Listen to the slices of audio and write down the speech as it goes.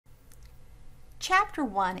Chapter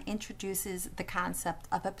 1 introduces the concept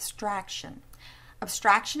of abstraction.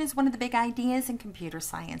 Abstraction is one of the big ideas in computer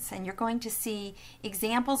science, and you're going to see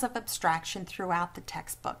examples of abstraction throughout the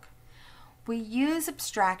textbook. We use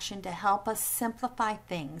abstraction to help us simplify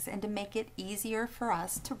things and to make it easier for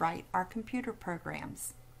us to write our computer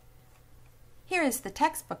programs. Here is the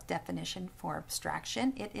textbook definition for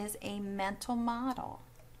abstraction. It is a mental model.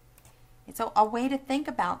 It's a way to think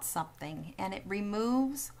about something, and it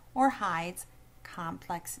removes or hides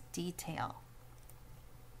complex detail.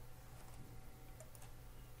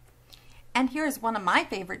 And here's one of my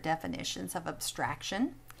favorite definitions of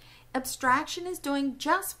abstraction. Abstraction is doing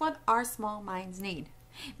just what our small minds need,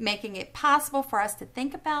 making it possible for us to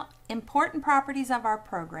think about important properties of our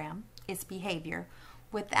program, its behavior,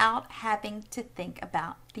 without having to think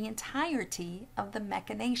about the entirety of the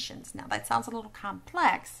machinations. Now that sounds a little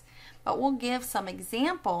complex, but we'll give some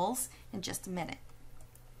examples in just a minute.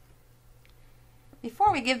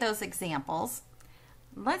 Before we give those examples,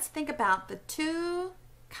 let's think about the two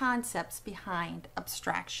concepts behind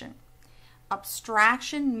abstraction.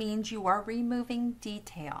 Abstraction means you are removing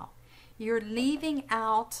detail. You're leaving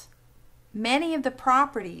out many of the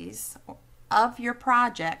properties of your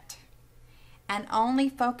project and only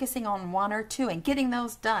focusing on one or two and getting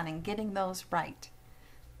those done and getting those right.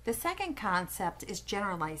 The second concept is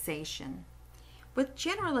generalization. With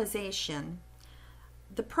generalization,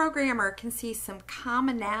 the programmer can see some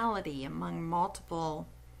commonality among multiple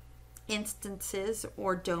instances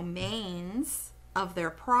or domains of their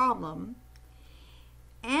problem,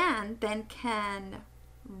 and then can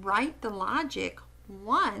write the logic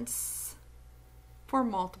once for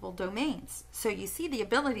multiple domains. So you see, the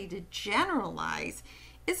ability to generalize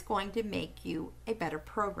is going to make you a better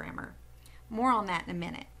programmer. More on that in a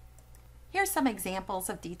minute. Here's some examples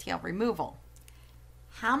of detail removal.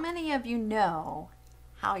 How many of you know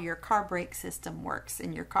how your car brake system works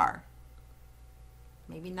in your car?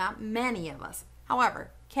 Maybe not many of us.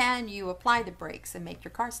 However, can you apply the brakes and make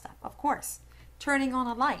your car stop? Of course. Turning on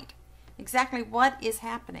a light. Exactly what is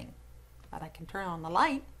happening? But I can turn on the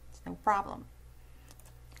light. It's no problem.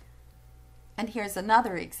 And here's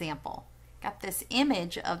another example. Got this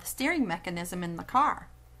image of the steering mechanism in the car.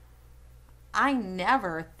 I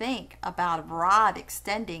never think about a rod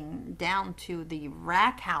extending down to the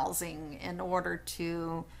rack housing in order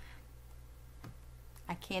to,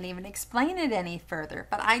 I can't even explain it any further,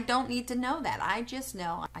 but I don't need to know that. I just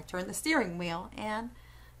know I turn the steering wheel and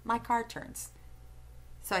my car turns.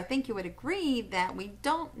 So I think you would agree that we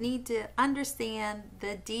don't need to understand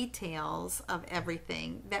the details of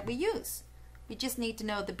everything that we use. We just need to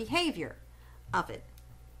know the behavior of it.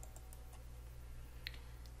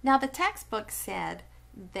 Now, the textbook said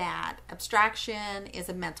that abstraction is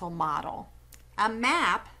a mental model. A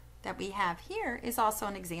map that we have here is also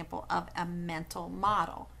an example of a mental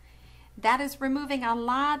model. That is removing a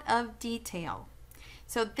lot of detail.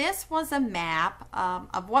 So this was a map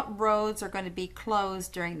of what roads are going to be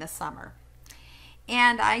closed during the summer.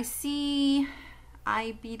 And I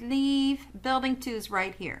believe building 2 is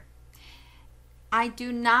right here. I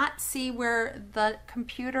do not see where the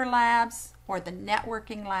computer labs or the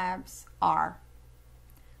networking labs are.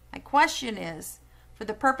 My question is, for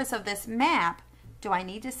the purpose of this map, do I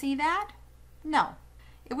need to see that? No.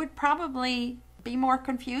 It would probably be more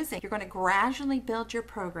confusing. You're going to gradually build your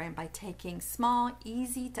program by taking small,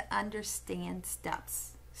 easy to understand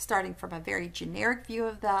steps, starting from a very generic view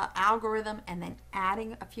of the algorithm and then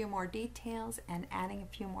adding a few more details and adding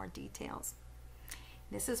a few more details.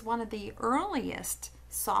 This is one of the earliest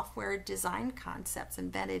software design concepts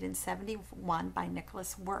invented in '71 by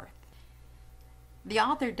Nicholas Wirth. The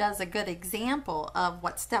author does a good example of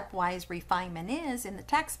what stepwise refinement is in the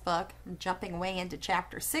textbook. I'm jumping way into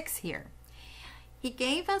chapter 6 here. He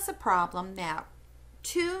gave us a problem that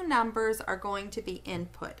 2 numbers are going to be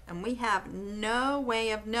input, and we have no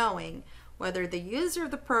way of knowing whether the user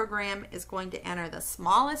of the program is going to enter the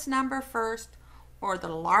smallest number first or the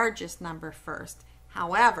largest number first.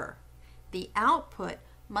 However, the output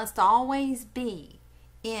must always be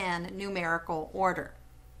in numerical order.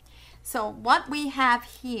 So what we have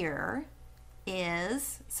here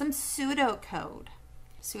is some pseudocode.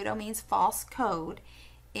 Pseudo means false code,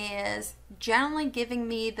 is generally giving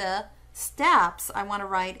me the steps I want to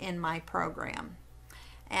write in my program.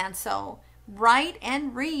 And so write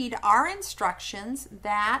and read are instructions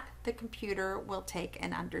that the computer will take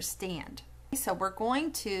and understand. So we're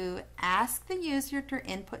going to ask the user to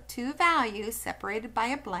input 2 values separated by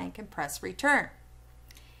a blank and press return.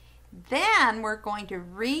 Then we're going to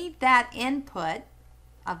read that input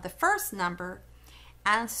of the first number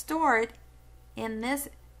and store it in this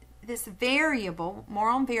this variable, more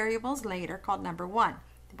on variables later, called number 1.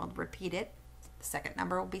 We'll repeat it. The second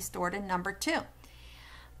number will be stored in number 2.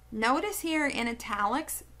 Notice here in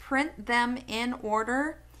italics, print them in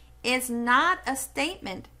order is not a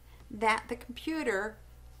statement that the computer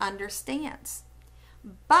understands.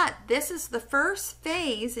 But this is the first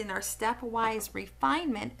phase in our stepwise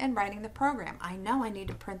refinement in writing the program. I know I need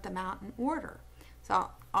to print them out in order. So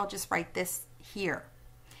I'll just write this here.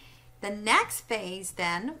 The next phase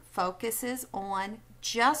then focuses on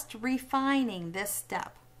just refining this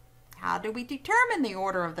step. How do we determine the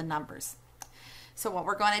order of the numbers? So what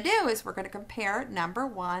we're going to do is we're going to compare number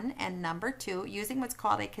 1 and number 2 using what's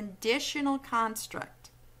called a conditional construct,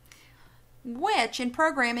 which in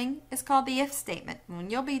programming is called the if statement.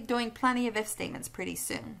 And you'll be doing plenty of if statements pretty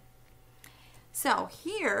soon. So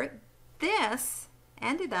here, this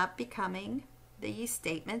ended up becoming these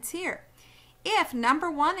statements here. If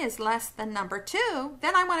number 1 is less than number 2,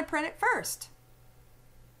 then I want to print it first.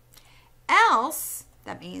 Else,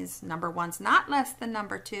 that means number 1's not less than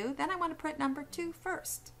number 2, then I want to print number 2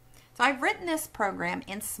 first. So I've written this program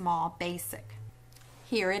in small basic.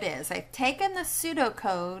 Here it is. I've taken the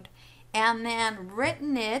pseudocode and then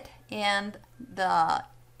written it in the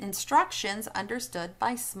instructions understood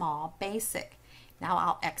by small basic. Now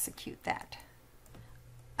I'll execute that.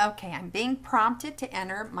 Okay, I'm being prompted to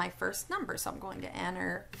enter my first number, so I'm going to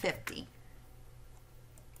enter 50.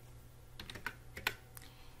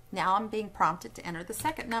 Now I'm being prompted to enter the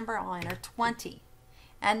second number. I'll enter 20.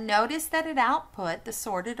 And notice that it output the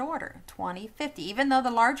sorted order, 20, 50, even though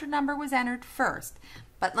the larger number was entered first.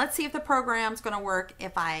 But let's see if the program's going to work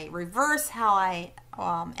if I reverse how I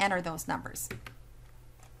enter those numbers.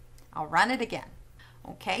 I'll run it again.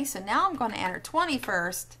 Okay, so now I'm going to enter 20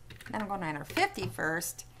 first, then I'm going to enter 50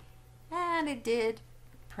 first, and it did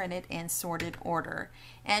print it in sorted order.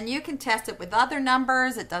 And you can test it with other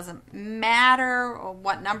numbers. It doesn't matter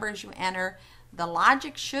what numbers you enter. The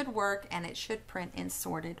logic should work and it should print in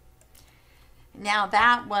sorted. Now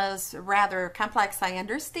that was rather complex, I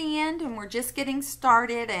understand, and we're just getting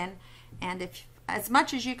started, and if as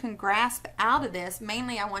much as you can grasp out of this,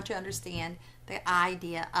 mainly I want you to understand the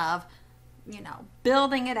idea of,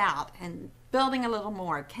 building it out and building a little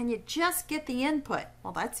more. Can you just get the input?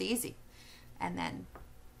 Well, that's easy. And then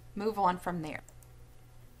move on from there.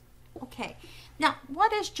 Okay, now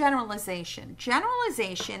what is generalization?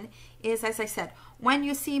 Generalization is, as I said, when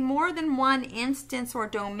you see more than one instance or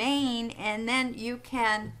domain and then you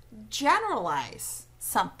can generalize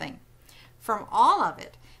something from all of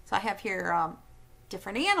it. So I have here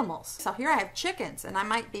different animals. So here I have chickens, and I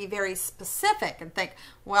might be very specific and think,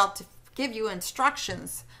 well, to give you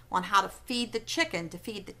instructions on how to feed the chicken. To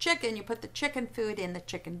feed the chicken, you put the chicken food in the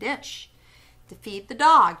chicken dish. To feed the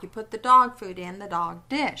dog, you put the dog food in the dog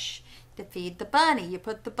dish. To feed the bunny, you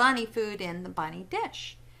put the bunny food in the bunny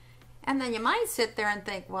dish. And then you might sit there and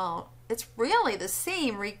think, well, it's really the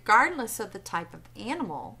same regardless of the type of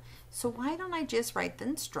animal. So why don't I just write the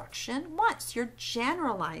instruction once? You're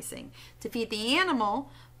generalizing. To feed the animal,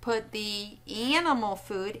 put the animal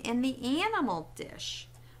food in the animal dish.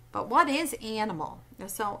 But what is animal?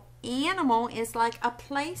 So animal is like a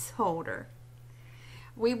placeholder.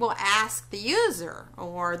 We will ask the user,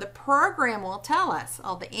 or the program will tell us,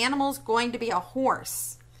 oh, the animal's going to be a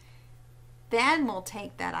horse. Then we'll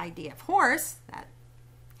take that idea of horse,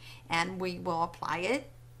 and we will apply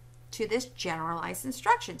it to this generalized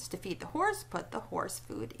instructions. To feed the horse, put the horse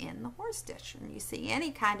food in the horse dish. When you see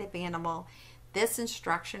any kind of animal, this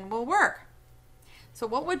instruction will work. So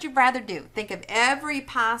what would you rather do? Think of every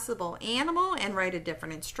possible animal and write a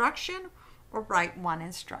different instruction, or write one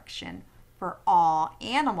instruction for all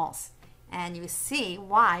animals? And you see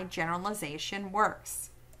why generalization works.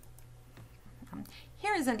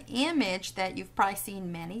 Here is an image that you've probably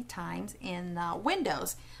seen many times in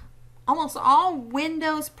Windows. Almost all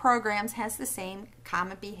Windows programs has the same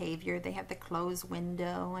common behavior. They have the close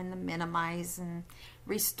window and the minimize and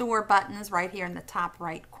restore buttons right here in the top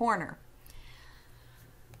right corner.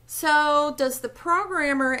 So does the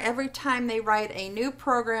programmer, every time they write a new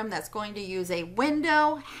program that's going to use a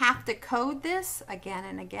window, have to code this again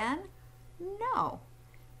and again? No,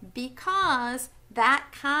 because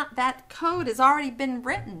that code has already been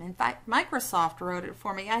written. In fact, Microsoft wrote it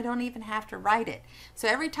for me. I don't even have to write it. So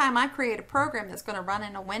every time I create a program that's going to run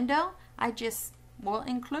in a window, I just will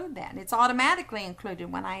include that. It's automatically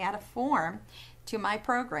included when I add a form to my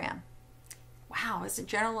program. Wow, isn't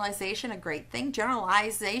generalization a great thing?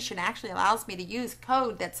 Generalization actually allows me to use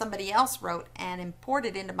code that somebody else wrote and import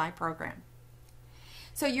it into my program.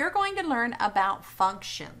 So you're going to learn about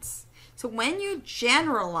functions. So when you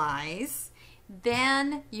generalize,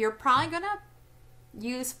 then you're probably going to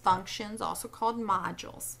use functions, also called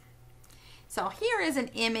modules. So here is an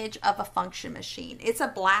image of a function machine. It's a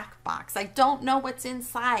black box. I don't know what's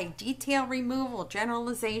inside. Detail removal,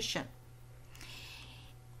 generalization.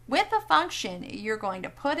 With a function, you're going to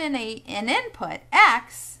put in an input,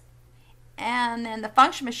 x, and then the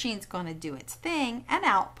function machine is going to do its thing and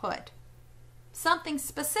output something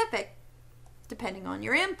specific depending on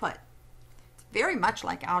your input. It's very much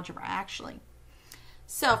like algebra, actually.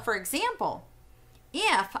 So, for example,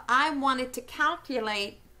 if I wanted to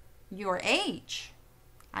calculate your age,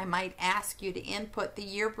 I might ask you to input the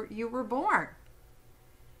year you were born.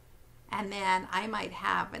 And then I might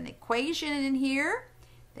have an equation in here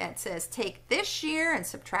that says take this year and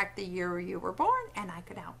subtract the year you were born, and I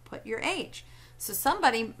could output your age. So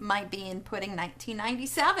somebody might be inputting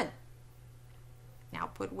 1997.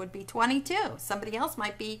 Output would be 22. Somebody else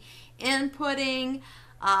might be inputting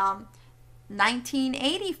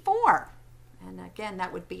 1984. And again,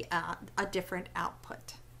 that would be a different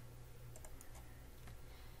output.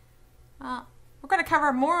 We're going to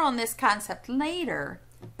cover more on this concept later,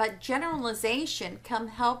 but generalization can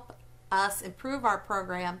help us improve our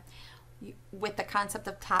program with the concept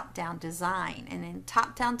of top-down design. And then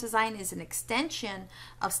top-down design is an extension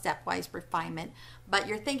of stepwise refinement, but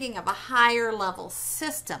you're thinking of a higher level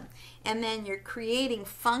system, and then you're creating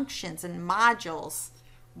functions and modules,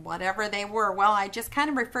 whatever they were. Well, I just kind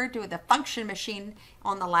of referred to the function machine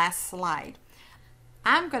on the last slide.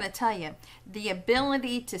 I'm going to tell you, the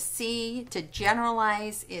ability to see, to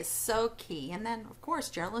generalize is so key. And then, of course,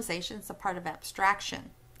 generalization is a part of abstraction.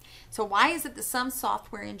 So why is it that some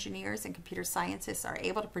software engineers and computer scientists are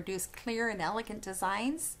able to produce clear and elegant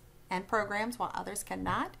designs and programs while others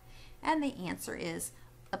cannot? And the answer is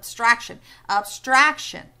abstraction.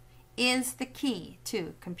 Abstraction is the key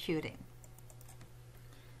to computing.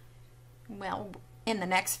 Well, in the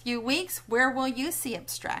next few weeks, where will you see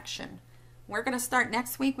abstraction? We're going to start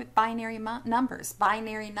next week with binary numbers.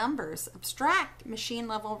 Binary numbers abstract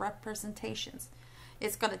machine-level representations.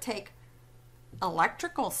 It's going to take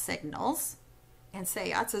electrical signals and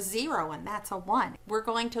say that's a 0 and that's a 1. We're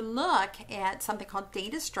going to look at something called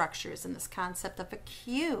data structures and this concept of a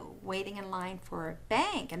queue, waiting in line for a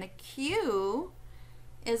bank. And a queue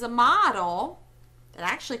is a model that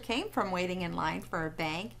actually came from waiting in line for a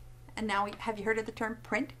bank. And now, have you heard of the term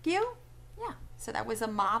print queue? Yeah, so that was a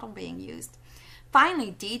model being used.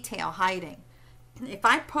 Finally, detail hiding. If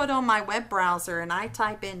I put on my web browser and I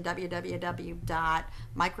type in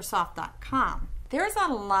www.microsoft.com, there's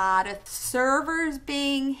a lot of servers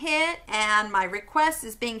being hit, and my request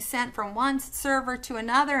is being sent from one server to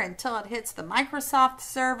another until it hits the Microsoft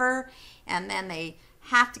server, and then they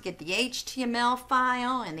have to get the HTML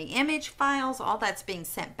file and the image files, all that's being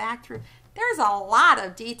sent back through. There's a lot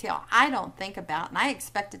of detail I don't think about, and I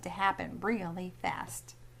expect it to happen really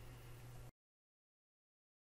fast.